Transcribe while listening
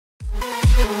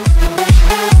Hello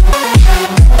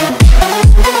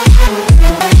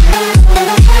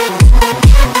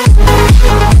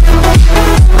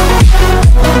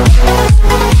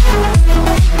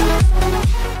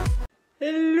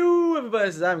everybody,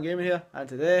 this is Arrangaming here, and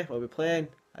today we'll be playing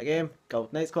a game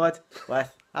called Night Squad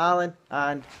with Alan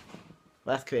and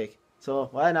with Craig. So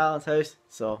we're in Alan's house,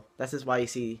 so this is why you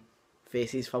see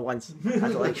faces for once. I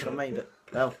don't like showing mine, but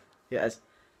well, here it is.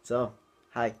 So,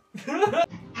 hi.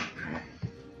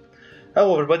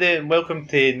 Hello everybody and welcome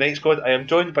to Night Squad. I am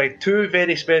joined by two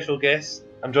very special guests.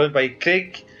 I'm joined by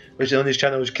Craig, which is on his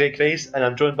channel is Craig Rice, and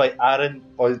I'm joined by Aaron,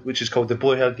 which is called the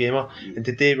Blue Haired Gamer. And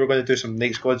today we're going to do some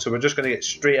Night Squad, so we're just going to get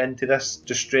straight into this,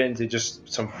 just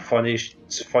some funny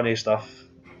stuff.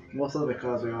 Mostly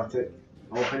because we want to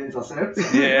all opinions ourselves.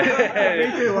 Yeah.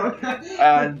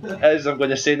 And as I'm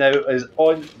going to say now, is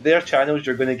on their channels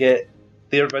you're going to get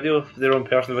their video, their own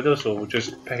personal video, so we'll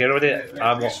just pick everybody.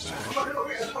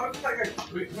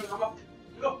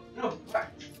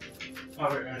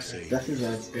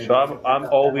 So I'm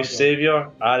always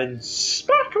saviour, Aaron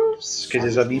sparkles, because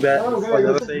he's a wee bit on the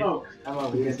other side. I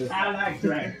like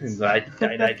dragons. I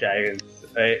like dragons.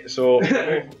 Right, so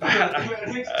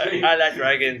I like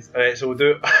dragons. Right, so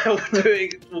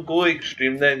we'll go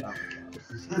extreme then.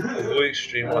 We'll go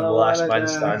extreme on the last man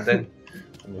standing,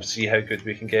 and we'll see how good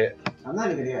we can get. I'm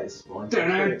not even going to get it spawned.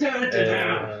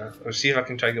 We'll see if I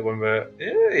can try and get one where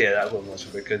yeah, that one was a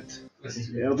bit good.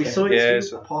 It'll be so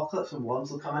extreme. Apocalypse and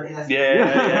worms will come into this.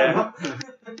 Yeah.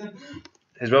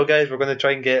 As well, guys, we're going to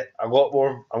try and get a lot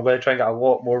more. I'm going to try and get a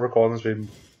lot more recordings with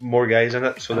more guys in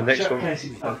it. So the next one. Right,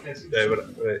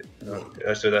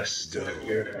 let's do this.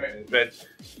 Right.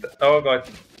 Oh god.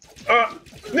 Oh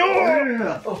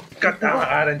no! Oh, god damn it,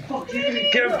 Aaron.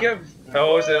 Give him.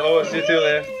 Oh, it's you two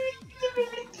left.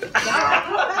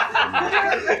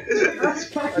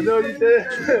 I know you did.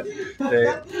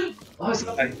 Right.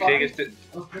 And Craig is to.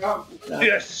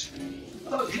 Yes!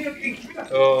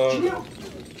 Oh.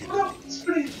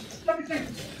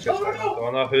 Oh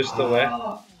no, who's still left?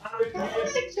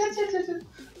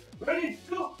 Ready,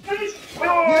 go, ready! Oh,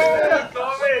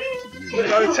 got me!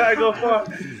 What try to go for?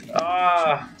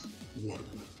 Ah!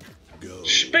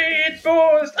 Speed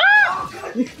boost! Ah!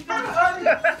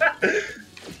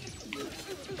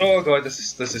 Oh god,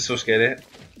 this is so scary.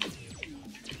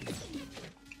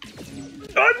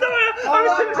 Oh no! I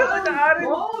was too busy looking at Aaron!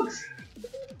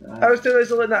 I was too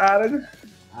busy looking at Aaron.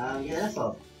 Yeah, that's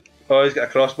all. Oh, he's got a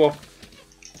crossbow.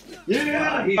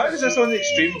 Yeah! How is this on the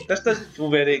extreme? This doesn't feel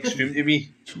very extreme to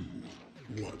me.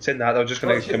 Saying that, I'm just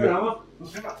gonna come out.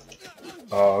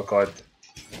 Oh god.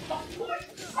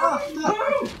 Oh,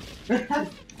 no!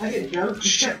 I get jumped.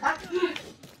 Shit.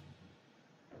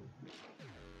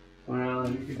 Well,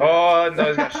 Oh no,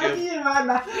 he's got a shield. you ran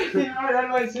that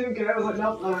way soon, because I was like, no,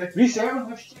 reset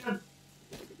him if you can.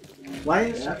 Why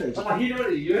is it? He know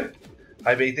it, you.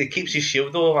 I mean, it keeps his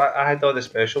shield though. I had all the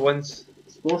special ones.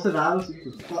 Explosive arrows, so you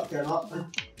can fuck them up.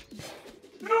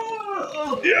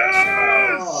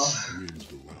 Yes!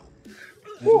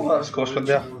 Oh, that was a close one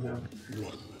there.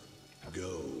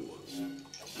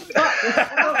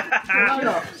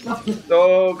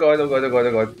 Oh god, oh god, oh god,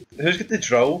 oh god. Who's got the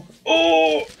drill?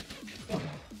 Oh!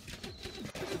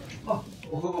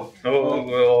 Oh, no.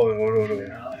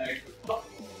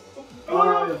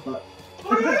 Oh, you're fucked.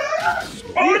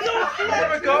 Oh no! Oh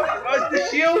my god! Oh, it's the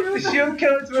shield! The shield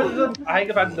killed them! I think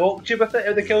if I knocked you with it, it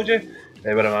would have killed you.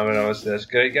 Right, where am I? This?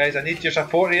 Great, guys, I need your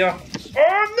support here.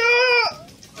 Oh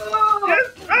no! Yes!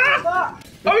 Ah!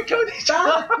 Oh, we killed each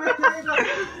other!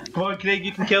 Come on, Craig,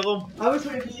 you can kill him. I was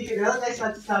waiting for you to get out next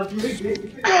time to stab you.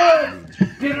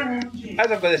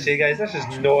 As I'm going to say, guys, this is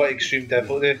not extreme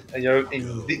difficulty, and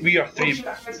we are three.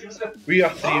 We are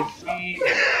three.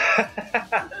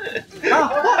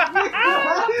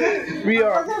 We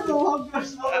are.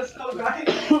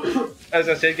 As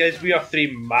I said, guys, we are three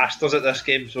masters at this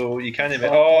game, so you can't even.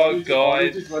 Oh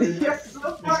god!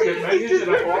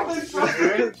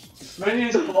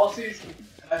 Many bosses.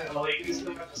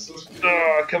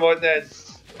 Oh, come on then.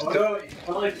 Oh,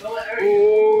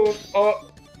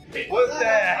 what the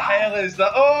hell is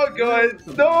that? Oh god!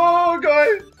 No,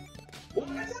 god! No,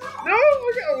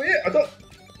 look at me! I don't.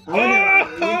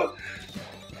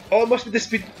 Oh, it must be the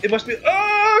speed. It must be.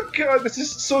 Oh god, this is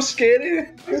so scary.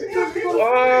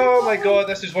 Oh my god,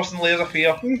 this is worse than Layers of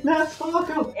Fear. He's not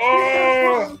sparkle.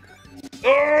 Oh!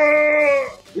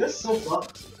 You're so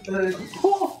fucked. Yes!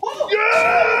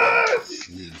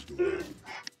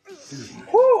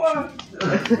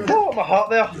 Oh, my heart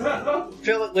there.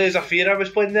 Felt like Layers of Fear I was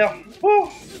playing there.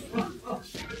 Oh.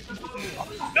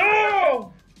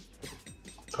 No!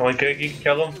 Come on, Craig, you can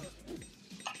kill him.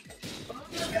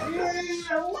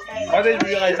 I didn't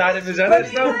realise Adam was in it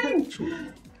still.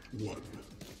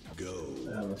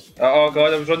 Oh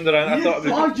god, I was running around. I thought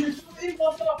it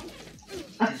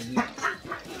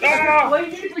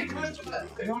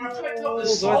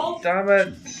was. God damn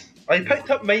it! I picked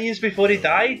up minions before he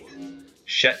died.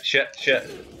 Shit, shit, shit.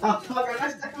 Oh fuck, I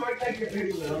missed it. I can't get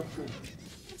rid of it.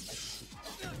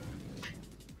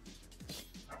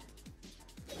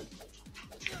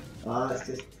 Oh, that's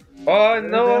just. Oh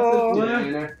no!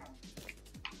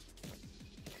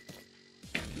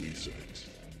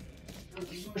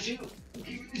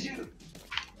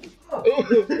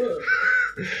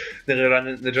 They're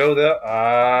running the drill there.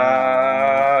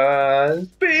 And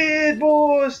speed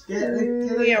boost! Yes,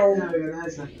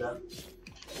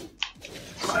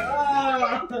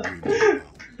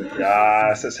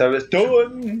 that's how it's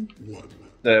done!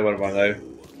 There, what am I now?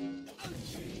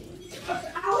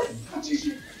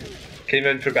 Came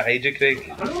in from behind you,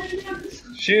 Craig.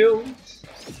 Shield!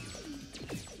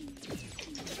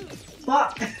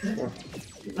 Fuck!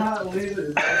 That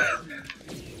laser.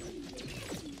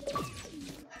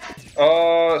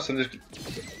 Oh, somebody's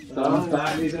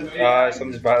battery's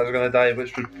gonna die,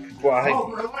 which would what I think.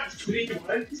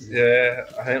 Yeah,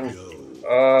 I think.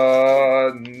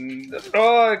 Oh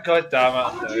god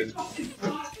damn it!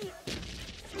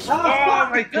 Oh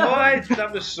my god,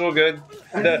 that was so good.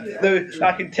 Now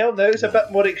I can tell now it's a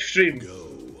bit more extreme.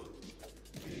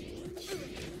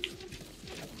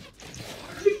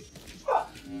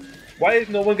 Why did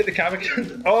no one get the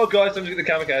kamikaze? Oh god, someone's got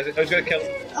the kamikaze. I was gonna kill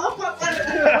him.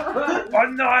 Oh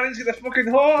no, I didn't get the fucking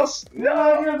horse!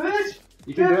 No, you're a bitch!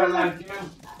 You can do it, man.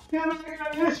 You're a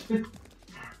bitch!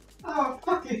 Oh,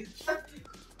 fuck it!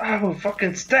 I will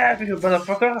fucking stab you,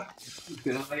 motherfucker!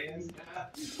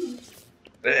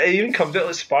 It even comes out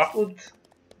like sparkled.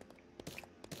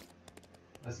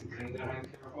 That's the kind of hand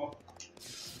careful.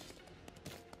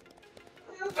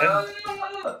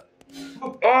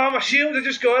 Oh, my shield! I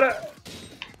just got it.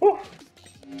 Woo.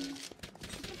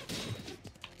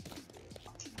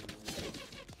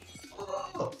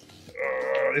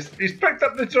 He's picked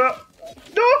up the trap.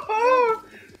 No!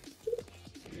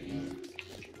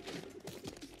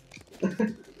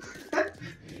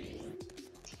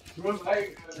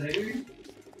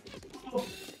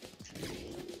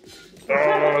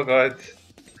 Oh god.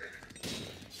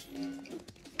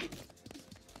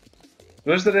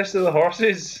 Where's the rest of the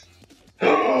horses?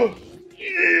 Yeah!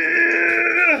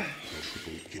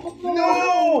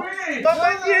 No!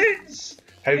 My minions!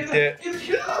 How dare...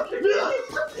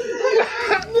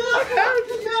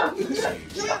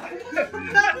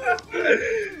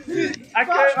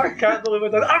 I can't believe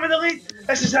I've done it. I'm in the lead!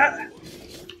 This is it!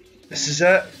 This is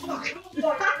it!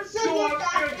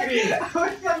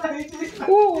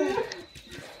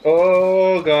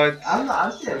 Oh god.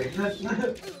 I'm serious.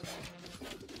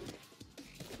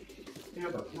 Yeah,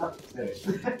 but not serious.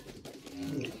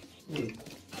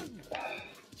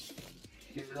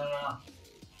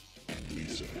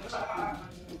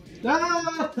 No!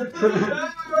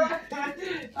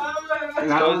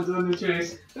 Allan's on the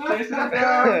chase. Come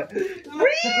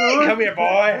here,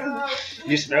 boy.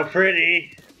 You smell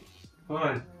pretty. Come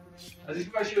on. I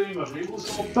just got to show you my labels.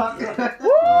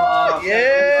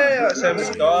 Yeah, that's how it's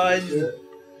done.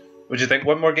 What do you think?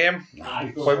 One more game?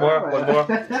 One more.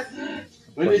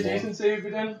 When did Jason say you'd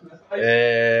be done?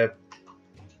 I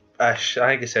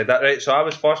think I said that right. So I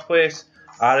was first place,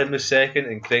 Aaron was second,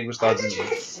 and Craig was third.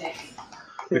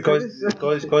 Because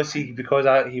he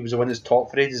was the one that's top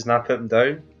for ages, and I put him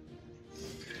down.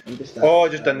 Oh, I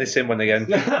just done the same one again.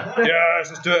 Yes,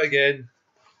 let's do it again.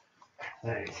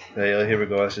 Right, here we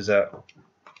go. This is it.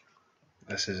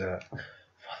 This is it. For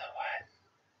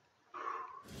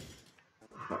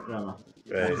the win.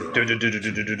 Right.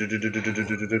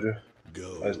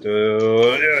 Let's do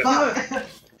it.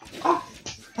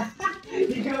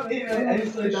 You got me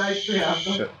instantly died straight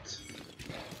after. Shit.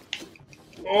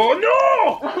 Oh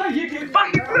no! You can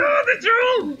fucking throw the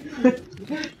drill!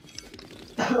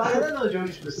 I don't know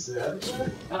Johnny's supposed to say.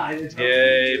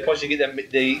 Yeah, plus you get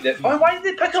the oh, why did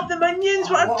they pick up the minions?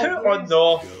 What a two? Oh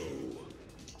no!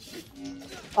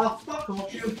 Oh fuck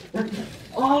off you!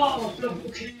 Oh, double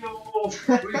kill!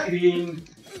 Green!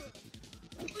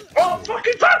 Oh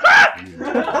fucking perfect!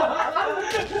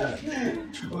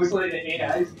 Looks like the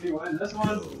AI's to win this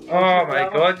one. Oh my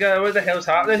god, guys, what the hell's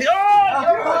happening? Oh!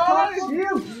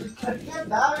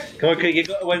 Come on, Craig, you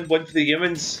got to win one for the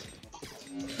humans.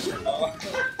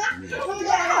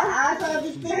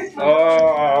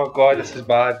 Oh god, this is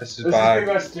bad. This is bad.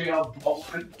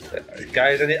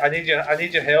 Guys, I need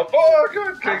your help. Oh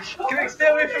god, Craig, stay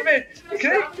away from me,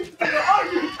 Craig.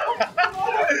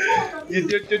 You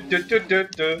do.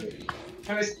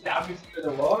 Trying to stab me through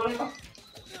the wall.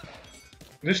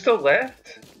 Who's still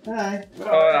left? Aye.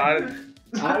 Aaron.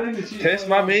 Aaron, the cheat. Test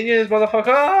my minions,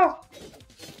 motherfucker!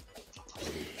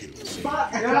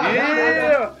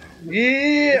 Yeah!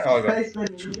 Yeah! Oh, God.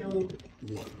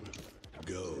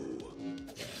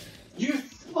 You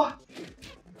fuck!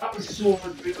 That was so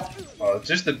unfair. Oh,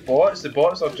 just the bots. The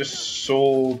bots are just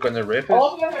so gonna rip us.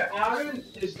 All about Aaron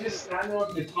is just standing up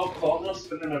in the top corner,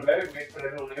 spinning about, waiting for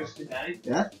everyone else to die.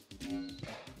 Yeah.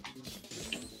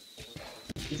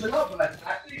 It's a lot of a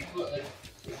tactic, but like,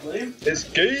 it's lame. It's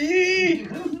gay!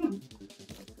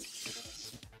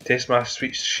 Taste my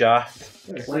sweet shaft.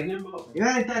 It's lightning bolt.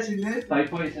 Yeah, that's it, man. 5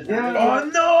 points a Yeah. Oh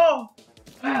no!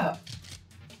 Ah.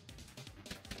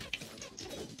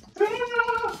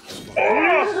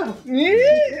 Oh!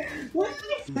 Yeah!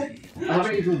 I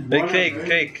haven't even Hey,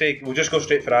 won Craig, we'll just go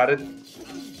straight for Aaron.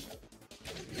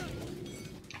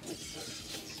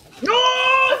 No!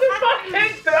 The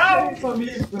fucking throw! For me,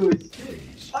 boys.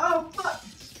 Oh, fuck.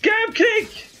 Get him, Craig!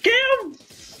 Get him!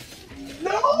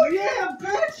 No, yeah,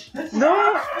 bitch.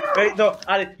 No! Right, no,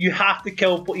 Aaron, you have to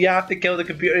kill the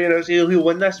computer or else he'll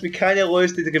win this. We can't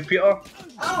lose to the computer.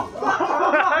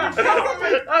 Oh,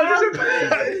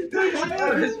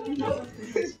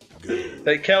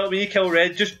 Like, when you kill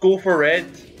red, just go for red.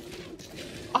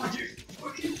 Oh, you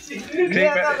fucking see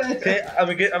Craig,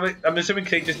 I'm assuming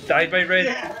Craig just died by red.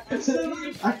 yeah.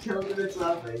 I killed him, it's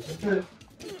laughing.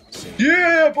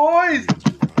 Yeah, boys!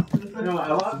 No, I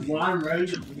want one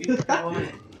round of me.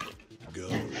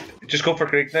 Just go for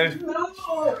Craig now. No!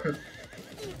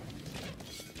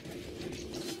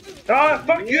 Ah,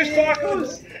 fuck you,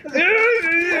 Sparkles! Oh,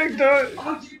 you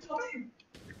told him!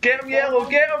 Get him, Yellow,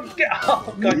 get him!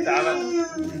 Oh, god damn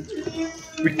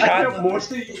it. We I can't. killed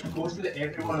most of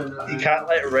everyone in that. You can't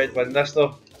let red win this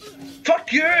though.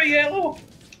 Fuck you, Yellow!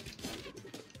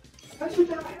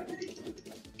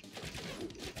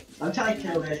 I'm trying to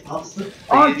kill Red Boston.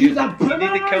 Oh, you that You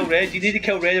need to kill red, you need to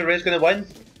kill red or red's gonna win.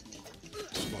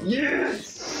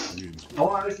 Yes! I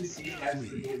want to see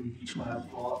everything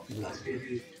pop. That's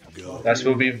crazy. This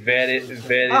will be very,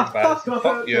 very Ah, embarrassing.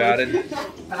 Fuck you, Aaron. Wait,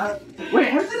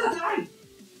 how did I die?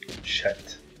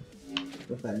 Shit.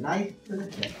 With a knife to the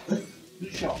chest. You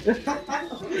shot.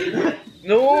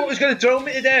 No, he's gonna drill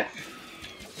me to death!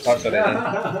 Oh, sorry,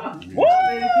 Aaron. You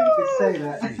could say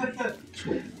that.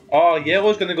 Oh,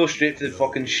 Yellow's gonna go straight for the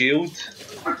fucking shield.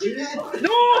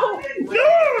 No!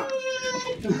 No!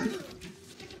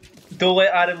 Don't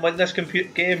let Aaron win this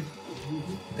game.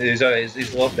 He's alright,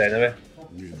 he's lost anyway.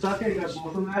 It's okay, you got both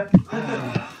of them there.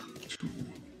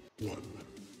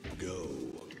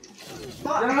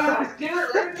 Fuck! Get it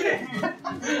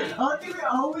right. How do we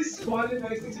always spawn in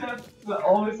next to each other?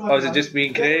 Always Oh, is it just me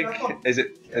and Craig? Is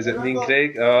it me and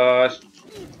Craig? Oh,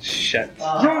 shit.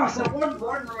 Yes, I won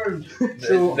one round.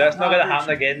 That's not gonna happen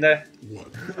again now.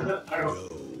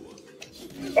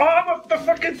 Oh, I'm off the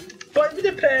fucking button with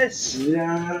the piss!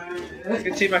 Yeah. I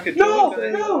can see my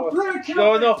controller. No,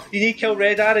 you need to kill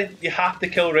red, Aaron. You have to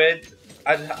kill red.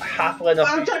 And happily enough.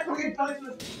 I'm trying to fucking find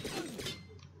this.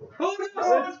 Oh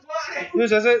no, it's fine.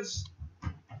 Whose is it?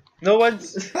 No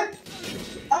one's.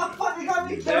 Oh fuck, you got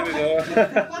me There we killed.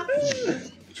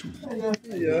 go.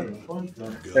 Yeah.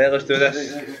 Right, let's do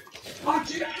this.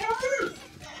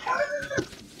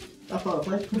 I thought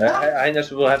I played. I think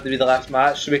this will have to be the last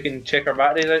match so we can check our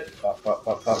batteries out. Fuck.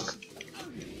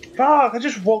 Fuck, I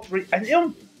just walked right into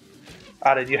him.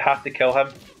 Aaron, you have to kill him.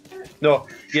 No,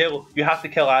 Yellow, you have to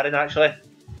kill Aaron actually.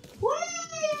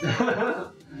 I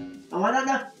wanna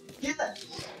know. Get it.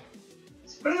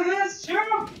 Yes,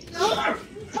 jump!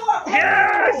 Fuck!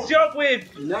 Yes! Jump wave!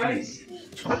 Nice.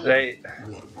 Right.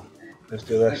 Let's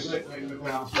do this. Wait.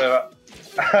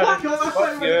 Fuck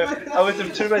you. I was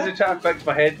too busy trying to fix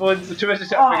my headphones. Too busy trying to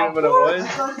figure out what it was.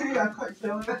 I quite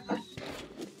killing it.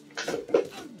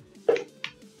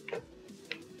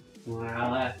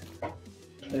 Well,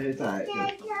 It's alright.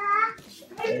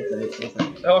 It's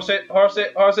alright.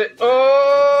 Horse it.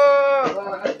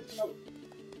 Oh!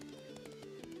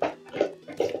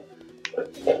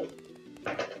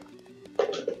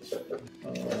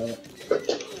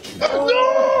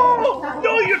 No!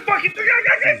 No, you fucking.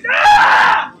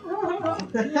 Ah!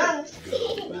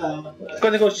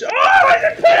 Gonna go. Oh, I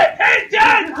just pay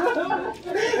attention!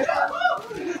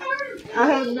 I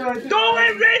have no idea. Don't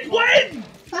let red win!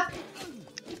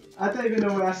 I don't even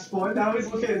know where I spawned. I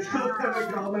was looking at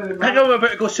the I know I'm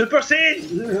about to go Super Saiyan!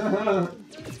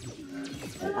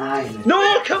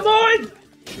 No, come on!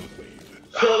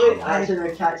 Surely,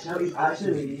 actually, catch up. He's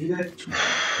actually needed.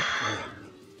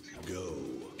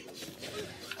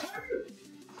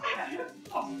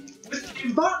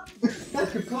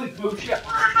 That's complete bullshit.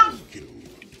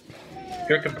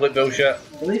 You're complete bullshit.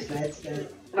 At least Red's dead.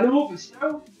 I know, but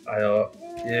still. I know.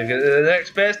 You get the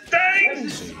next best thing!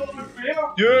 This is not fair.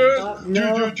 Yes!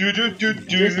 No. Just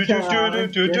kill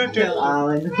Allan. Just kill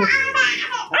Allan.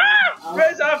 Ah!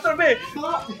 Red's after me!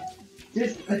 Fuck!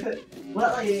 Just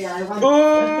what like I want.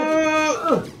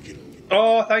 Oh!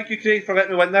 Oh, thank you, Craig, for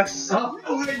letting me win this. Oh,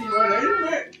 when you went out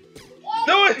of it.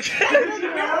 No! It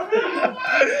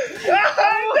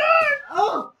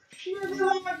Oh!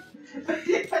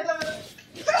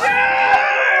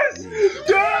 Yes!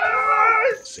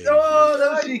 Yes! Oh,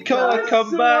 that was your colour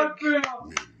comeback.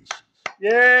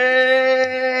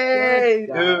 Yay!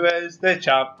 Who is the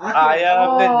champ? I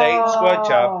am the Night Squad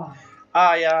champ.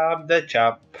 I am the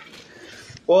champ.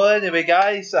 Well, anyway,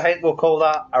 guys, I think we'll call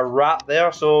that a wrap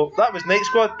there. So that was Night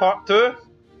Squad Part 2,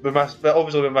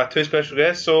 obviously with my two special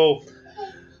guests. So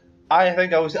I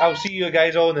think I'll see you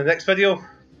guys all in the next video.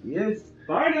 Yes.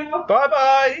 Bye now. Bye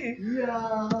bye.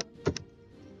 Yeah.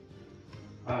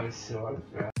 I was so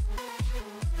unfair.